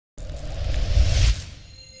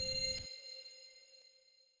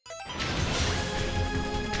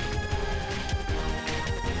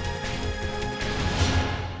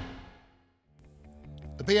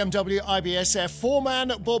The BMW IBSF four-man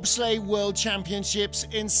bobsleigh World Championships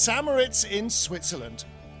in St.Moritz in Switzerland.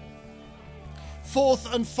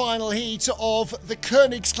 Fourth and final heat of the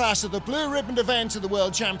Königsklasse, the blue-ribboned event of the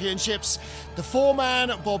World Championships. The four-man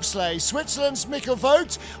bobsleigh. Switzerland's Mikkel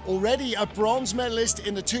Vogt, already a bronze medalist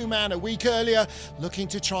in the two-man a week earlier, looking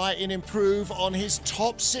to try and improve on his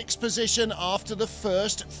top six position after the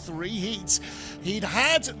first three heats. He'd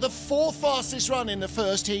had the fourth fastest run in the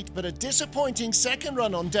first heat, but a disappointing second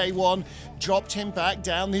run on day one dropped him back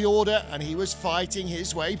down the order, and he was fighting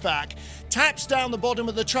his way back. Taps down the bottom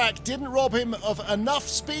of the track didn't rob him of enough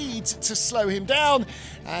speed to slow him down,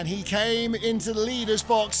 and he came into the leader's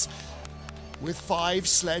box with 5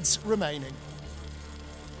 sleds remaining.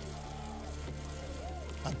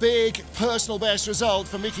 A big personal best result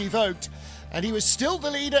for Mikkel Vogt, and he was still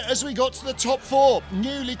the leader as we got to the top 4.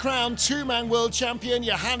 Newly crowned two-man world champion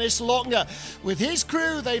Johannes Lochner. With his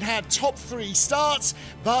crew, they'd had top 3 starts,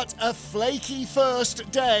 but a flaky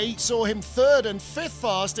first day saw him 3rd and 5th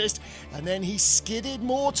fastest, and then he skidded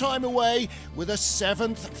more time away with a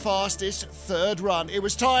 7th fastest 3rd run. It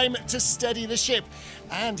was time to steady the ship,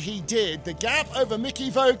 and he did. The gap over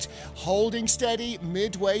Mikkel Vogt holding steady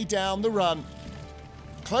midway down the run.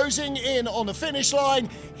 Closing in on the finish line,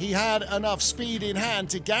 he had enough speed in hand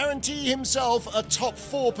to guarantee himself a top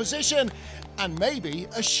 4 position and maybe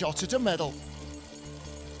a shot at a medal.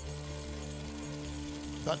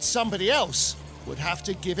 But somebody else would have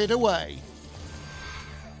to give it away.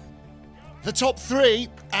 The top 3,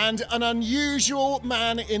 and an unusual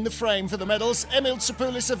man in the frame for the medals, Emil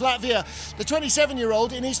Tsipoulis of Latvia. The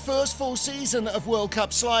 27-year-old in his first full season of World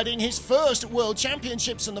Cup sliding, his first World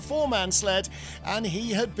Championships in the four-man sled, and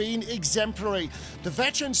he had been exemplary. The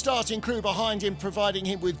veteran starting crew behind him providing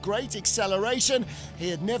him with great acceleration. He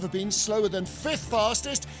had never been slower than 5th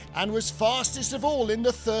fastest and was fastest of all in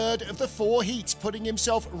the 3rd of the 4 heats, putting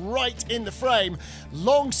himself right in the frame.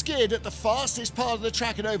 Long skid at the fastest part of the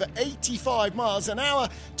track at over 85 miles an hour,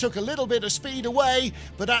 took a little bit of speed away,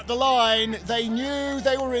 but at the line they knew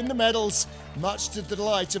they were in the medals, much to the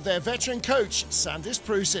delight of their veteran coach Sandis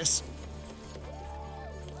Prusis.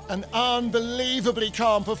 An unbelievably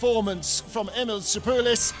calm performance from Emil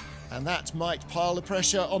Tsipoulis, and that might pile the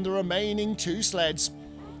pressure on the remaining 2 sleds.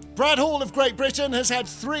 Brad Hall of Great Britain has had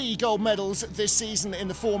 3 gold medals this season in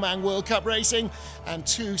the four-man World Cup racing and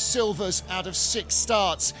 2 silvers out of 6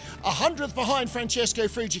 starts. 100th behind Francesco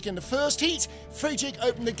Friedrich in the first heat. Friedrich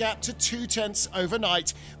opened the gap to 2/10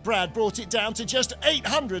 overnight. Brad brought it down to just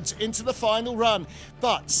 800s into the final run,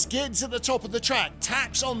 but skids at the top of the track,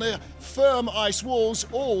 taps on the firm ice walls,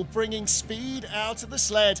 all bringing speed out of the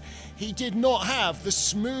sled. He did not have the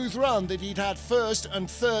smooth run that he'd had first and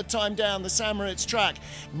 3rd time down the St.Moritz track.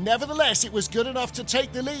 Nevertheless, it was good enough to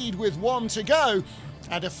take the lead with 1 to go,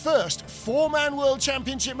 and a first four-man World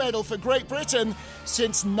Championship medal for Great Britain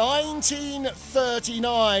since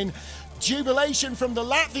 1939. Jubilation from the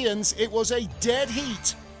Latvians. It was a dead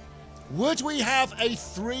heat. Would we have a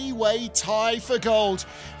 3-way tie for gold?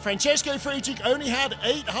 Francesco Friedrich only had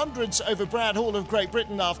 800s over Brad Hall of Great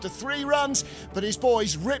Britain after 3 runs, but his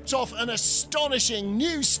boys ripped off an astonishing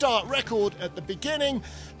new start record at the beginning,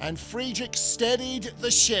 and Friedrich steadied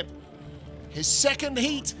the ship. His second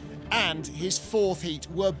heat and his 4th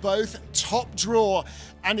heat were both top draw,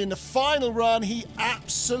 and in the final run he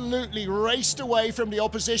absolutely raced away from the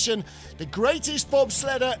opposition. The greatest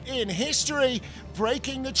bobsledder in history,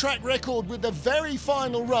 breaking the track record with the very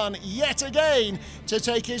final run yet again to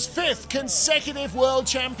take his 5th consecutive World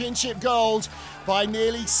Championship gold by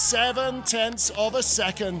nearly 7/10 of a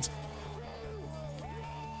second.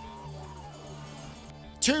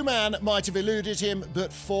 Two-man might have eluded him,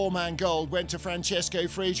 but four-man gold went to Francesco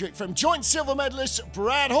Friedrich from joint silver medalists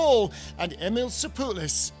Brad Hall and Emil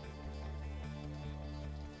Tsipoulis.